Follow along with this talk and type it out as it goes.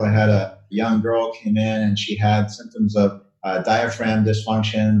had a young girl came in and she had symptoms of diaphragm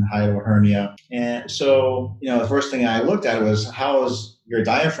dysfunction, hiatal hernia. And so, the first thing I looked at was, how is your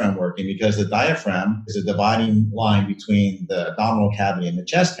diaphragm working? Because the diaphragm is a dividing line between the abdominal cavity and the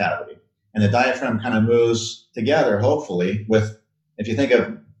chest cavity. And the diaphragm kind of moves together, hopefully, with, if you think of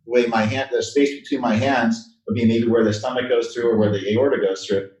the way the space between my hands would be maybe where the stomach goes through or where the aorta goes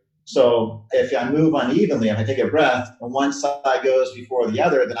through. So if I move unevenly, if I take a breath and one side goes before the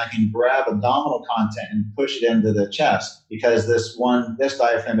other, then I can grab abdominal content and push it into the chest, because this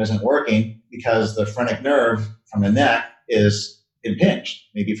diaphragm isn't working because the phrenic nerve from the neck is impinged,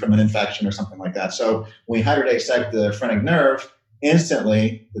 maybe from an infection or something like that. So when we hydrodissect the phrenic nerve,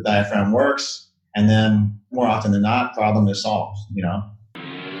 instantly the diaphragm works, and then more often than not, problem is solved,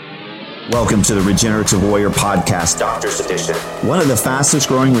 Welcome to the Regenerative Warrior Podcast, Doctor's Edition, one of the fastest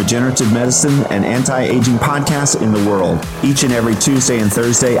growing regenerative medicine and anti-aging podcasts in the world. Each and every Tuesday and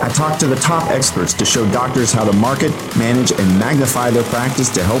Thursday, I talk to the top experts to show doctors how to market, manage, and magnify their practice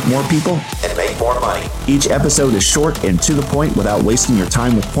to help more people and make more money. Each episode is short and to the point without wasting your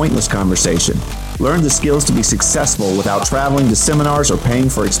time with pointless conversation. Learn the skills to be successful without traveling to seminars or paying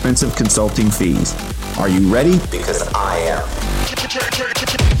for expensive consulting fees. Are you ready? Because I am.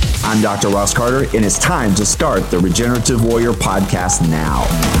 I'm Dr. Ross Carter, and it's time to start the Regenerative Warrior Podcast now.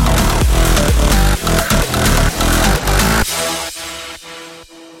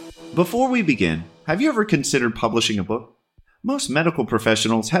 Before we begin, have you ever considered publishing a book? Most medical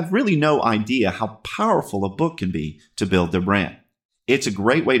professionals have really no idea how powerful a book can be to build their brand. It's a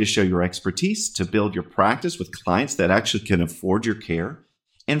great way to show your expertise, to build your practice with clients that actually can afford your care,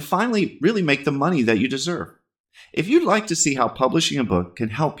 and finally, really make the money that you deserve. If you'd like to see how publishing a book can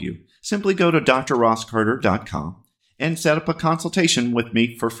help you, simply go to drrosscarter.com and set up a consultation with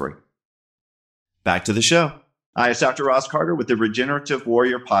me for free. Back to the show. Hi, it's Dr. Ross Carter with the Regenerative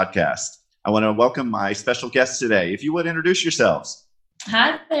Warrior Podcast. I want to welcome my special guests today. If you would introduce yourselves.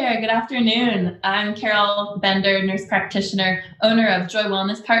 Hi there. Good afternoon. I'm Carol Bender, nurse practitioner, owner of Joy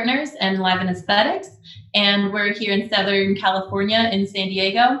Wellness Partners and Enliven Aesthetics. And we're here in Southern California in San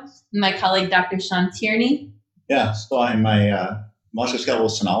Diego. My colleague, Dr. Sean Tierney. Yeah, so I'm a musculoskeletal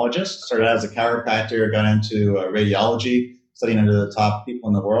sonologist. Started out as a chiropractor, got into radiology, studying under the top people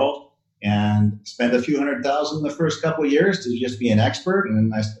in the world, and spent a few $100,000 the first couple of years to just be an expert.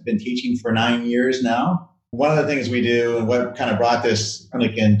 And I've been teaching for 9 years now. One of the things we do, and what kind of brought this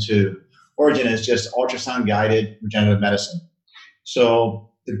clinic into origin, is just ultrasound-guided regenerative medicine.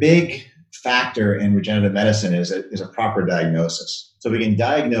 So the big factor in regenerative medicine is a proper diagnosis. So if we can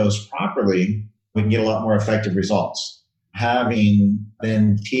diagnose properly, we can get a lot more effective results. Having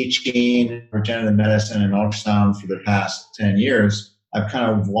been teaching regenerative medicine and ultrasound for the past 10 years, I've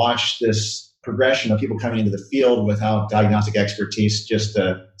kind of watched this progression of people coming into the field without diagnostic expertise, just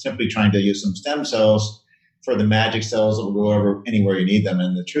simply trying to use some stem cells for the magic cells that will go over anywhere you need them.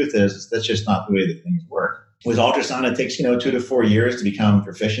 And the truth is, that's just not the way that things work. With ultrasound, it takes 2 to 4 years to become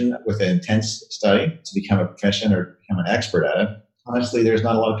proficient with an intense study, to become a proficient or become an expert at it. Honestly, there's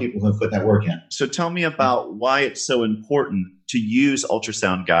not a lot of people who have put that work in. So tell me about why it's so important to use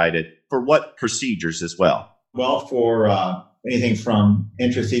ultrasound guided for what procedures as well? Well, for anything from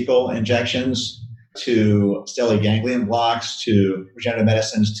intrathecal injections to stellate ganglion blocks to regenerative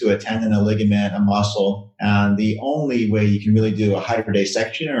medicines to a tendon, a ligament, a muscle. And the only way you can really do a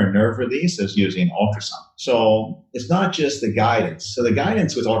hydrodissection or a nerve release is using ultrasound. So it's not just the guidance. So the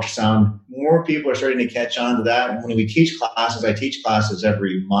guidance with ultrasound, more people are starting to catch on to that. And when we teach classes, I teach classes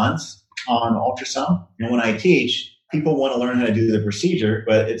every month on ultrasound. And when I teach, people want to learn how to do the procedure,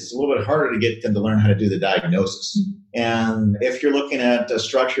 but it's a little bit harder to get them to learn how to do the diagnosis. And if you're looking at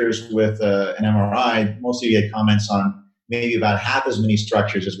structures with an MRI, mostly you get comments on maybe about half as many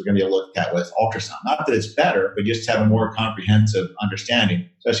structures as we're going to be able to look at with ultrasound. Not that it's better, but just have a more comprehensive understanding,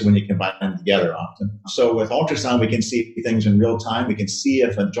 especially when you combine them together often. So with ultrasound, we can see things in real time. We can see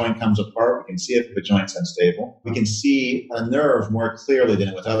if a joint comes apart. We can see if the joint's unstable. We can see a nerve more clearly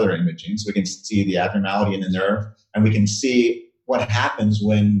than with other imaging. So we can see the abnormality in the nerve, and we can see what happens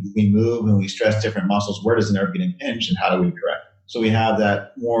when we move and we stress different muscles. Where does the nerve get impinged and how do we correct it? So we have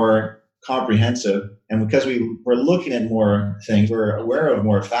that more comprehensive. And because we're looking at more things, we're aware of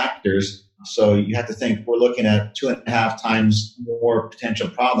more factors. So you have to think we're looking at 2.5 times more potential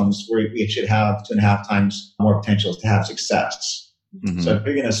problems where we should have 2.5 times more potential to have success. Mm-hmm. So if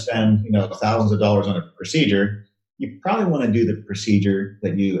you're going to spend, thousands of dollars on a procedure, you probably want to do the procedure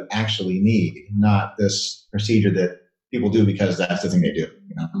that you actually need, not this procedure that people do because that's the thing they do.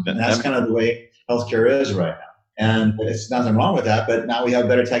 And that's kind of the way healthcare is right now. And it's nothing wrong with that, but now we have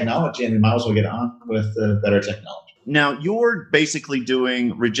better technology and we might as well get on with the better technology. Now, you're basically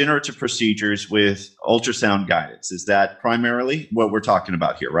doing regenerative procedures with ultrasound guidance. Is that primarily what we're talking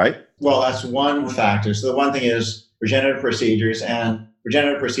about here, right? Well, that's one factor. So the one thing is regenerative procedures, and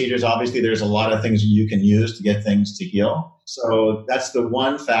regenerative procedures, obviously there's a lot of things you can use to get things to heal. So that's the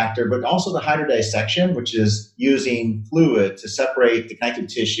one factor, but also the hydrodissection, which is using fluid to separate the connective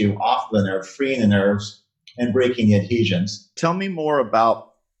tissue off the nerve, freeing the nerves and breaking the adhesions. Tell me more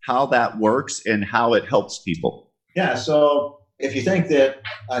about how that works and how it helps people. Yeah, so if you think that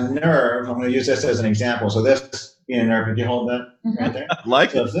a nerve, I'm going to use this as an example. So this being a nerve, if you hold that right there.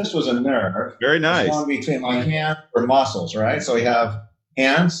 So if this was a nerve, very nice, it's going between my hand or muscles, right? So we have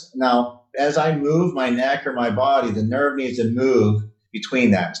hands. Now, as I move my neck or my body, the nerve needs to move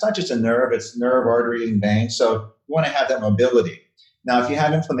between that. It's not just a nerve, it's nerve, arteries, and veins. So you want to have that mobility. Now, if you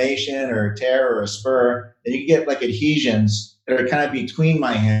have inflammation or a tear or a spur, then you can get like adhesions that are kind of between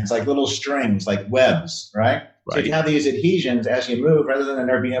my hands, like little strings, like webs, right? So if you have these adhesions as you move, rather than the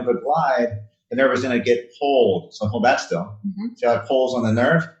nerve being able to glide, the nerve is going to get pulled. So hold that still. See how it pulls on the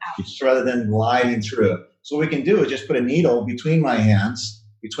nerve? So rather than gliding through it. So what we can do is just put a needle between my hands,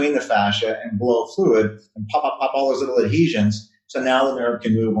 between the fascia, and blow fluid and pop all those little adhesions. So now the nerve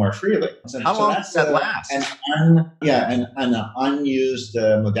can move more freely. How long does that last? An unused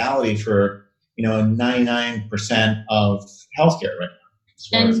modality for 99% of healthcare right now.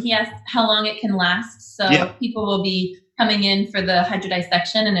 And he asked how long it can last. So people will be coming in for the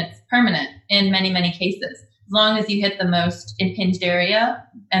hydrodissection, and it's permanent in many, many cases. As long as you hit the most impinged area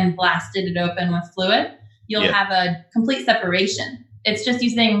and blasted it open with fluid, you'll have a complete separation. It's just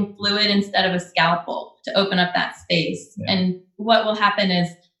using fluid instead of a scalpel to open up that space. Yeah. And what will happen is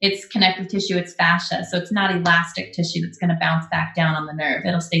it's connective tissue, it's fascia. So it's not elastic tissue that's going to bounce back down on the nerve.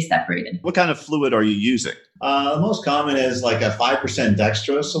 It'll stay separated. What kind of fluid are you using? The most common is like a 5%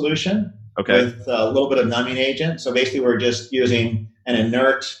 dextrose solution with a little bit of numbing agent. So basically we're just using an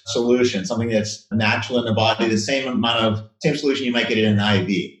inert solution, something that's natural in the body, the same solution you might get in an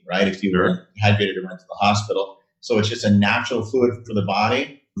IV, right? If you were hydrated or went to the hospital. So it's just a natural fluid for the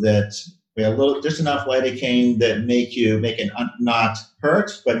body that we have just enough lidocaine that make it not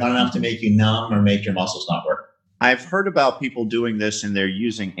hurt, but not enough to make you numb or make your muscles not work. I've heard about people doing this and they're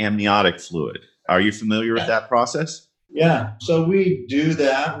using amniotic fluid. Are you familiar with that process? Yeah. So we do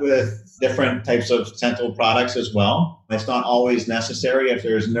that with different types of placental products as well. It's not always necessary. If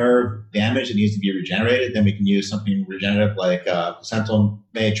there's nerve damage that needs to be regenerated, then we can use something regenerative like placental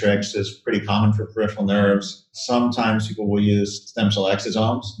matrix is pretty common for peripheral nerves. Sometimes people will use stem cell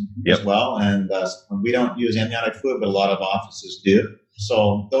exosomes as well. And we don't use amniotic fluid, but a lot of offices do.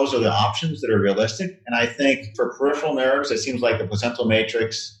 So those are the options that are realistic. And I think for peripheral nerves, it seems like the placental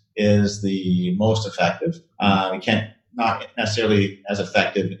matrix is the most effective. Not necessarily as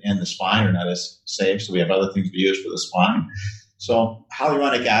effective in the spine or not as safe. So we have other things we use for the spine. So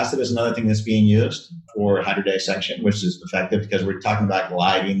hyaluronic acid is another thing that's being used for hydrodissection, which is effective because we're talking about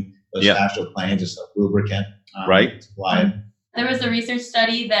gliding those fascial planes as a lubricant. To glide. There was a research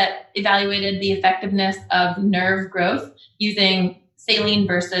study that evaluated the effectiveness of nerve growth using saline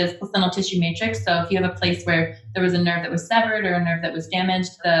versus placental tissue matrix. So if you have a place where there was a nerve that was severed or a nerve that was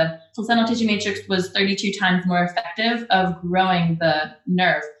damaged, the placental tissue matrix was 32 times more effective of growing the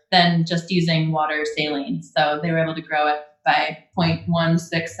nerve than just using water saline. So they were able to grow it by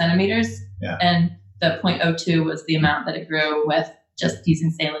 0.16 centimeters. Yeah. And the 0.02 was the amount that it grew with just using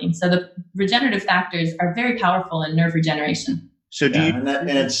saline. So the regenerative factors are very powerful in nerve regeneration. So and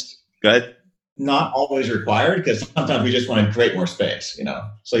it's good. Not always required because sometimes we just want to create more space,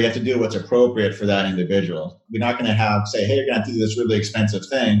 So you have to do what's appropriate for that individual. We're not going to say, hey, you're going to have to do this really expensive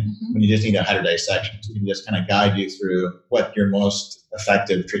thing when you just need a hydrodissection. So we can just kind of guide you through what your most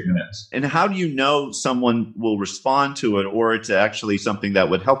effective treatment is. And how do you know someone will respond to it or it's actually something that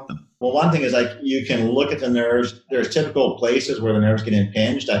would help them? Well, one thing is you can look at the nerves. There's typical places where the nerves get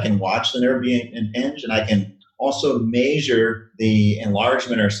impinged. I can watch the nerve being impinged and I can also measure the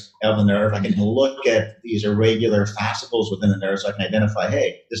enlargement of the nerve. I can look at these irregular fascicles within the nerve so I can identify,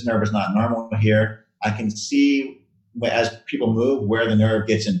 hey, this nerve is not normal here. I can see as people move where the nerve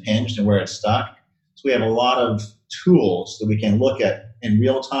gets impinged and where it's stuck. So we have a lot of tools that we can look at in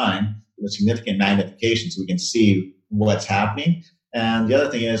real time with significant magnification so we can see what's happening. And the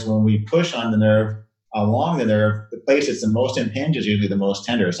other thing is when we push on the nerve, along the nerve, the place that's the most impinged is usually the most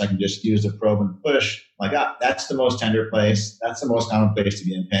tender. So I can just use the probe and push, that's the most tender place. That's the most common place to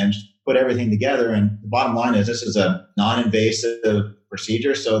be impinged. Put everything together. And the bottom line is this is a non-invasive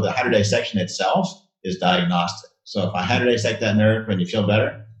procedure. So the hydrodissection itself is diagnostic. So if I hydrodissect that nerve and you feel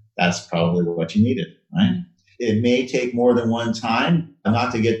better, that's probably what you needed, right? It may take more than one time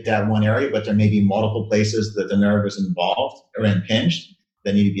not to get that one area, but there may be multiple places that the nerve is involved or impinged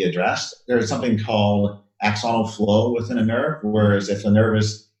that need to be addressed. There's something called axonal flow within a nerve, whereas if the nerve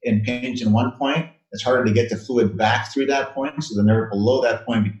is impinged in one point, it's harder to get the fluid back through that point. So the nerve below that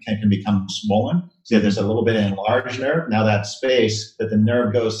point can become swollen. So if there's a little bit of enlarged nerve, now that space that the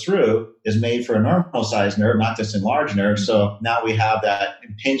nerve goes through is made for a normal sized nerve, not this enlarged nerve. So now we have that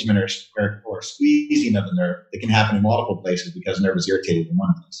impingement or squeezing of the nerve that can happen in multiple places because the nerve is irritated in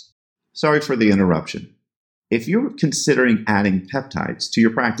one place. Sorry for the interruption. If you're considering adding peptides to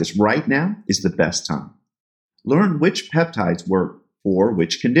your practice, right now is the best time. Learn which peptides work for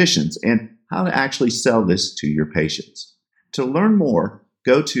which conditions and how to actually sell this to your patients. To learn more,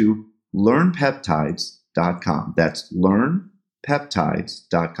 go to learnpeptides.com. That's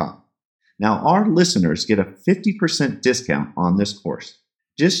learnpeptides.com. Now, our listeners get a 50% discount on this course.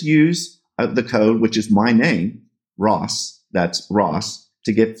 Just use the code, which is my name, Ross, that's Ross,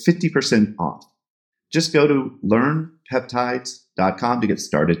 to get 50% off. Just go to learnpeptides.com to get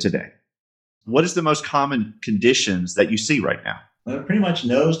started today. What is the most common conditions that you see right now? Pretty much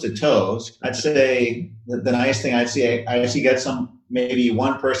nose to toes. I'd say the nice thing I see get maybe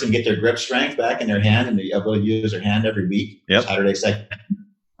one person get their grip strength back in their hand and be able to use their hand every week. Yep. Saturday second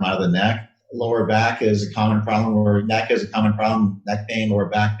out of the neck. Lower back is a common problem, or neck is a common problem. Neck pain, lower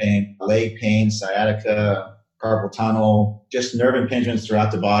back pain, leg pain, sciatica, carpal tunnel, just nerve impingements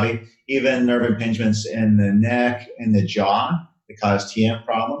throughout the body, even nerve impingements in the neck and the jaw that cause TM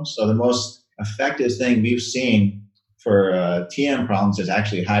problems. So the most effective thing we've seen for TM problems is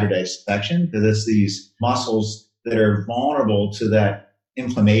actually hydrodissection, because it's these muscles that are vulnerable to that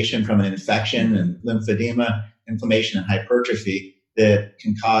inflammation from an infection and lymphedema, inflammation and hypertrophy that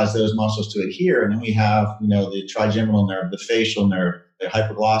can cause those muscles to adhere. And then we have, the trigeminal nerve, the facial nerve, the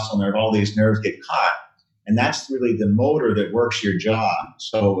hypoglossal nerve, all these nerves get caught. And that's really the motor that works your jaw.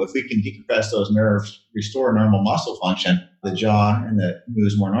 So if we can decompress those nerves, restore normal muscle function, the jaw and that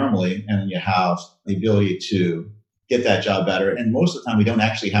moves more normally, and you have the ability to get that jaw better. And most of the time, we don't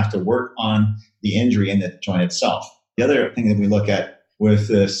actually have to work on the injury in the joint itself. The other thing that we look at with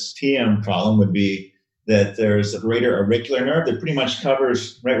this TM problem would be that there's a greater auricular nerve that pretty much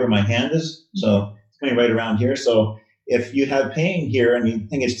covers right where my hand is. So it's going right around here. So if you have pain here and you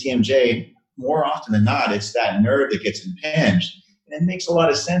think it's TMJ, more often than not, it's that nerve that gets impinged. And it makes a lot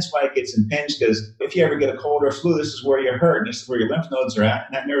of sense why it gets impinged, because if you ever get a cold or flu, this is where you're hurt, and this is where your lymph nodes are at,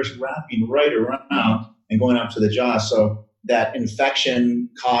 and that nerve is wrapping right around and going up to the jaw. So that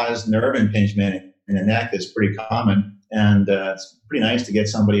infection-caused nerve impingement in the neck is pretty common, and it's pretty nice to get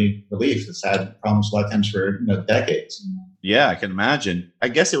somebody relief that's had problems a lot of times for decades. Yeah, I can imagine. I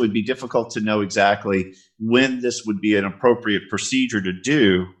guess it would be difficult to know exactly when this would be an appropriate procedure to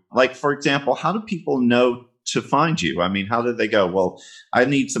do. Like, for example, how do people know to find you? I mean, how did they go, well, I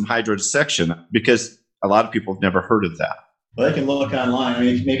need some hydrodissection? Because a lot of people have never heard of that. Well, they can look online. I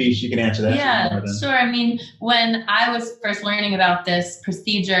mean, maybe you can answer that. Yeah, sure. I mean, when I was first learning about this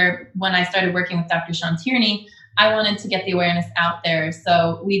procedure, when I started working with Dr. Sean Tierney, I wanted to get the awareness out there.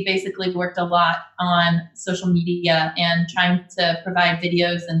 So we basically worked a lot on social media and trying to provide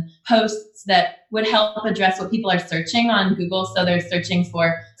videos and posts that would help address what people are searching on Google. So they're searching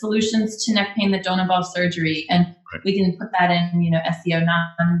for solutions to neck pain that don't involve surgery. And we can put that in, SEO,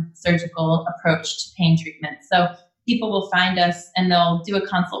 non-surgical approach to pain treatment. So people will find us and they'll do a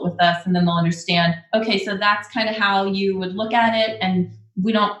consult with us, and then they'll understand, okay, so that's kind of how you would look at it. And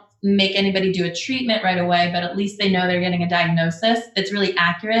we don't make anybody do a treatment right away, but at least they know they're getting a diagnosis that's really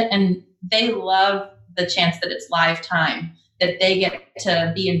accurate. And they love the chance that it's live time, that they get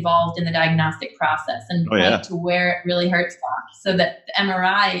to be involved in the diagnostic process and point to where it really hurts doc, so that the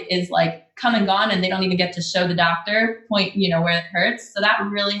MRI is like come and gone and they don't even get to show the doctor point, where it hurts. So that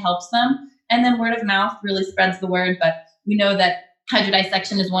really helps them. And then word of mouth really spreads the word. But we know that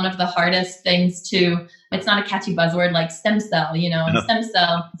hydrodissection is one of the hardest things it's not a catchy buzzword like stem cell, and stem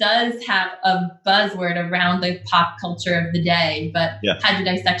cell does have a buzzword around the pop culture of the day, but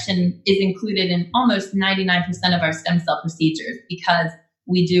hydrodissection is included in almost 99% of our stem cell procedures, because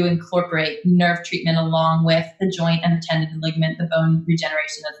we do incorporate nerve treatment along with the joint and the tendon and ligament, the bone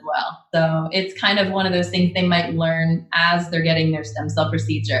regeneration as well. So it's kind of one of those things they might learn as they're getting their stem cell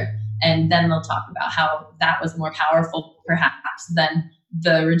procedure. And then they'll talk about how that was more powerful, perhaps, than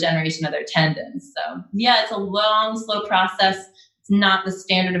the regeneration of their tendons. So, it's a long, slow process. It's not the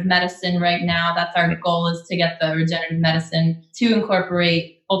standard of medicine right now. That's our goal, is to get the regenerative medicine to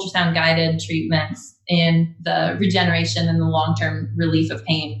incorporate ultrasound-guided treatments in the regeneration and the long-term relief of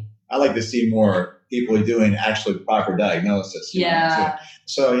pain. I like to see more people doing actually proper diagnosis. Yeah.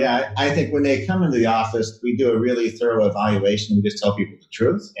 So I think when they come into the office, we do a really thorough evaluation. We just tell people the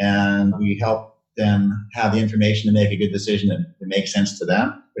truth, and we help them have the information to make a good decision that makes sense to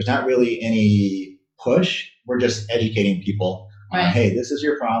them. There's not really any push. We're just educating people. Right. Hey, this is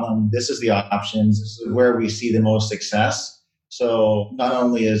your problem. This is the options. This is where we see the most success. So not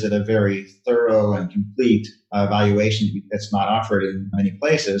only is it a very thorough and complete evaluation that's not offered in many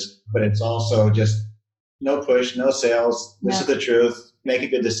places, but it's also just no push, no sales. This is the truth. Make a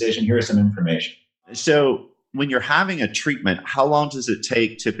good decision. Here's some information. So when you're having a treatment, how long does it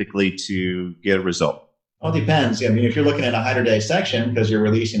take typically to get a result? Well, it depends. I mean, if you're looking at a hydrodissection because you're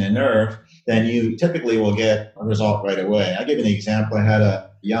releasing a nerve, then you typically will get a result right away. I'll give you an example. I had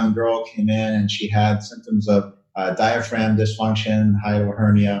a young girl came in and she had symptoms of diaphragm dysfunction, hiatal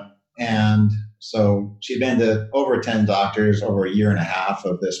hernia. And so she'd been to over 10 doctors over a year and a half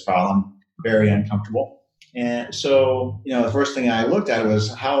of this problem, very uncomfortable. And so, the first thing I looked at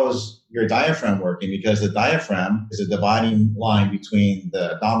was, how is your diaphragm working? Because the diaphragm is a dividing line between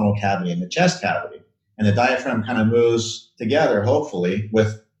the abdominal cavity and the chest cavity. And the diaphragm kind of moves together, hopefully,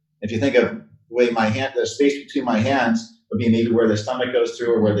 with, if you think of the way the space between my hands would be maybe where the stomach goes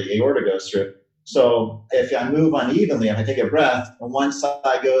through or where the aorta goes through. So if I move unevenly, if I take a breath and one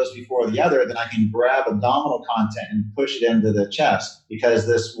side goes before the other, then I can grab abdominal content and push it into the chest, because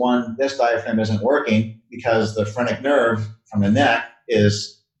this diaphragm isn't working because the phrenic nerve from the neck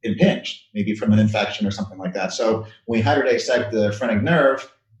is impinged, maybe from an infection or something like that. So when we hydrodissect the phrenic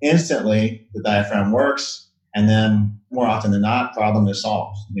nerve, instantly the diaphragm works, and then more often than not, problem is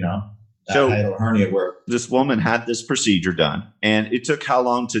solved. So hiatal hernia work. This woman had this procedure done, and it took how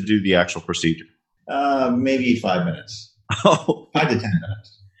long to do the actual procedure? Maybe 5 minutes. Oh, 5 to 10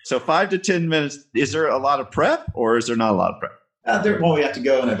 minutes. So 5 to 10 minutes. Is there a lot of prep, or is there not a lot of prep? We have to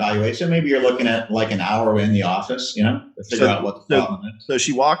go and evaluate. So maybe you're looking at like an hour in the office, to figure out what the problem is. So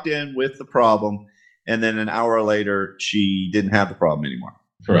she walked in with the problem, and then an hour later, she didn't have the problem anymore.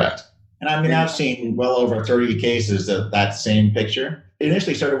 Correct. And I mean, I've seen well over 30 cases of that same picture. It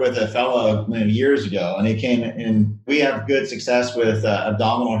initially started with a fellow years ago, and he came in. We have good success with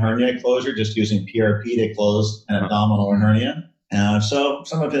abdominal hernia closure, just using PRP to close an abdominal hernia. So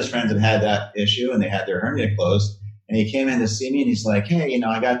some of his friends had that issue, and they had their hernia closed. And he came in to see me, and he's like, "Hey,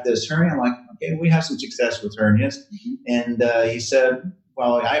 I got this hernia." I'm like, "Okay, we have some success with hernias." Mm-hmm. And he said,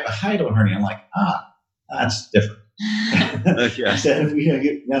 "Well, I have a hiatal hernia." I'm like, that's different. I said,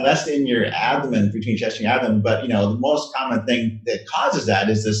 that's in your abdomen, between chest and your abdomen. But, the most common thing that causes that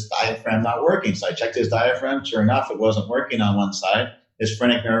is this diaphragm not working. So I checked his diaphragm. Sure enough, it wasn't working on one side. His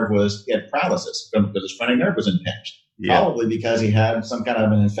phrenic nerve he had paralysis because his phrenic nerve was impinged. Yeah. Probably because he had some kind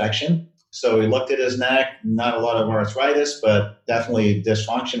of an infection. So we looked at his neck, not a lot of arthritis, but definitely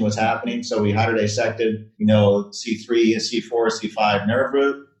dysfunction was happening. So we hydrodissected, C3, C4, C5 nerve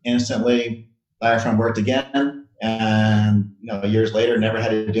root. Instantly, diaphragm worked again. And, years later, never had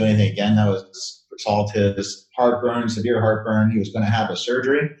to do anything again. That was solved his heartburn, severe heartburn. He was going to have a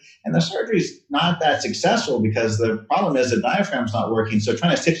surgery. And the surgery's not that successful because the problem is the diaphragm's not working. So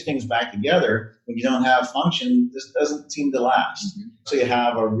trying to stitch things back together when you don't have function, this doesn't seem to last. Mm-hmm. So you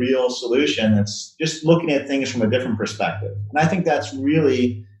have a real solution that's just looking at things from a different perspective. And I think that's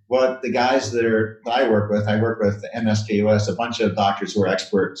really what the guys that I work with the MSKUS, a bunch of doctors who are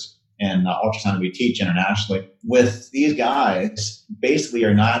experts and ultrasound we teach internationally, with these guys basically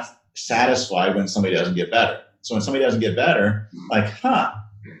are not satisfied when somebody doesn't get better. So when somebody doesn't get better,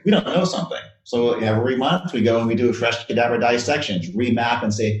 we don't know something. So every month we go and we do fresh cadaver dissections, remap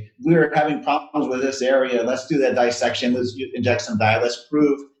and say, we're having problems with this area. Let's do that dissection. Let's inject some dye. Let's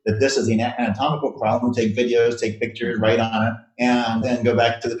prove that this is the anatomical problem. Take videos, take pictures, write on it, and then go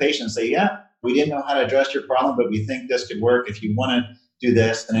back to the patient and say, we didn't know how to address your problem, but we think this could work if you want to do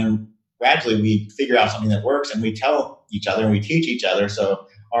this. And then gradually we figure out something that works, and we tell each other and we teach each other. So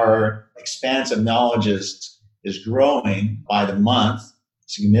our expanse of knowledge is growing by the month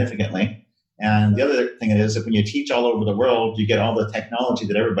significantly. And the other thing is that when you teach all over the world, you get all the technology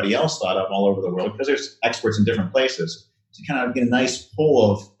that everybody else thought of all over the world, because there's experts in different places. So you kind of get a nice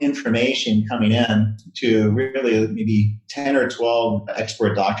pool of information coming in to really maybe 10 or 12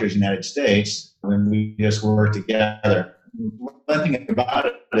 expert doctors in the United States, when we just work together. One thing about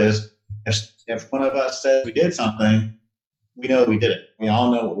it is, if one of us says we did something, we know we did it. We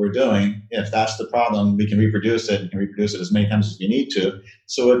all know what we're doing. If that's the problem, we can reproduce it. We can reproduce it as many times as we need to.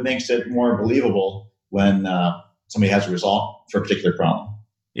 So it makes it more believable when somebody has a result for a particular problem.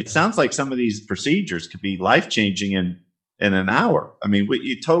 It sounds like some of these procedures could be life-changing in an hour. I mean,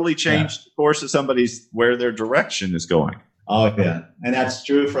 you totally changed the course of where their direction is going. Oh, yeah. And that's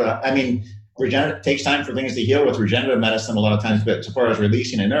true regenerative takes time for things to heal with regenerative medicine a lot of times, but as far as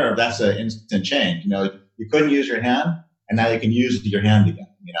releasing a nerve, that's an instant change. You couldn't use your hand, and now you can use your hand again.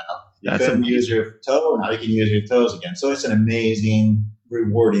 You couldn't use your toe, now you can use your toes again. So it's an amazing,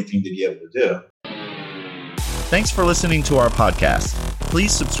 rewarding thing to be able to do. Thanks for listening to our podcast.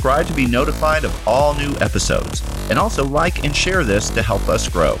 Please subscribe to be notified of all new episodes, and also like and share this to help us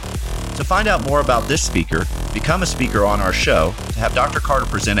grow. To find out more about this speaker, become a speaker on our show, to have Dr. Carter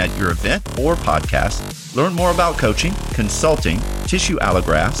present at your event or podcast, learn more about coaching, consulting, tissue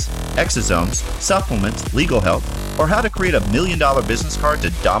allografts, exosomes, supplements, legal help, or how to create $1 million business card to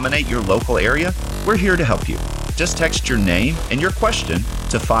dominate your local area, we're here to help you. Just text your name and your question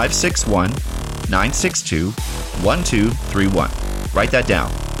to 561-962-1231. Write that down.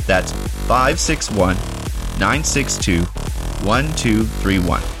 That's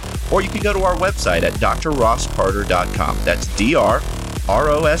 561-962-1231. Or you can go to our website at drrosscarter.com. That's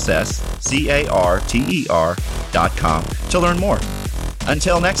DRROSSCARTER.com to learn more.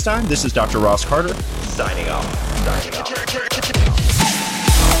 Until next time, this is Dr. Ross Carter, signing off.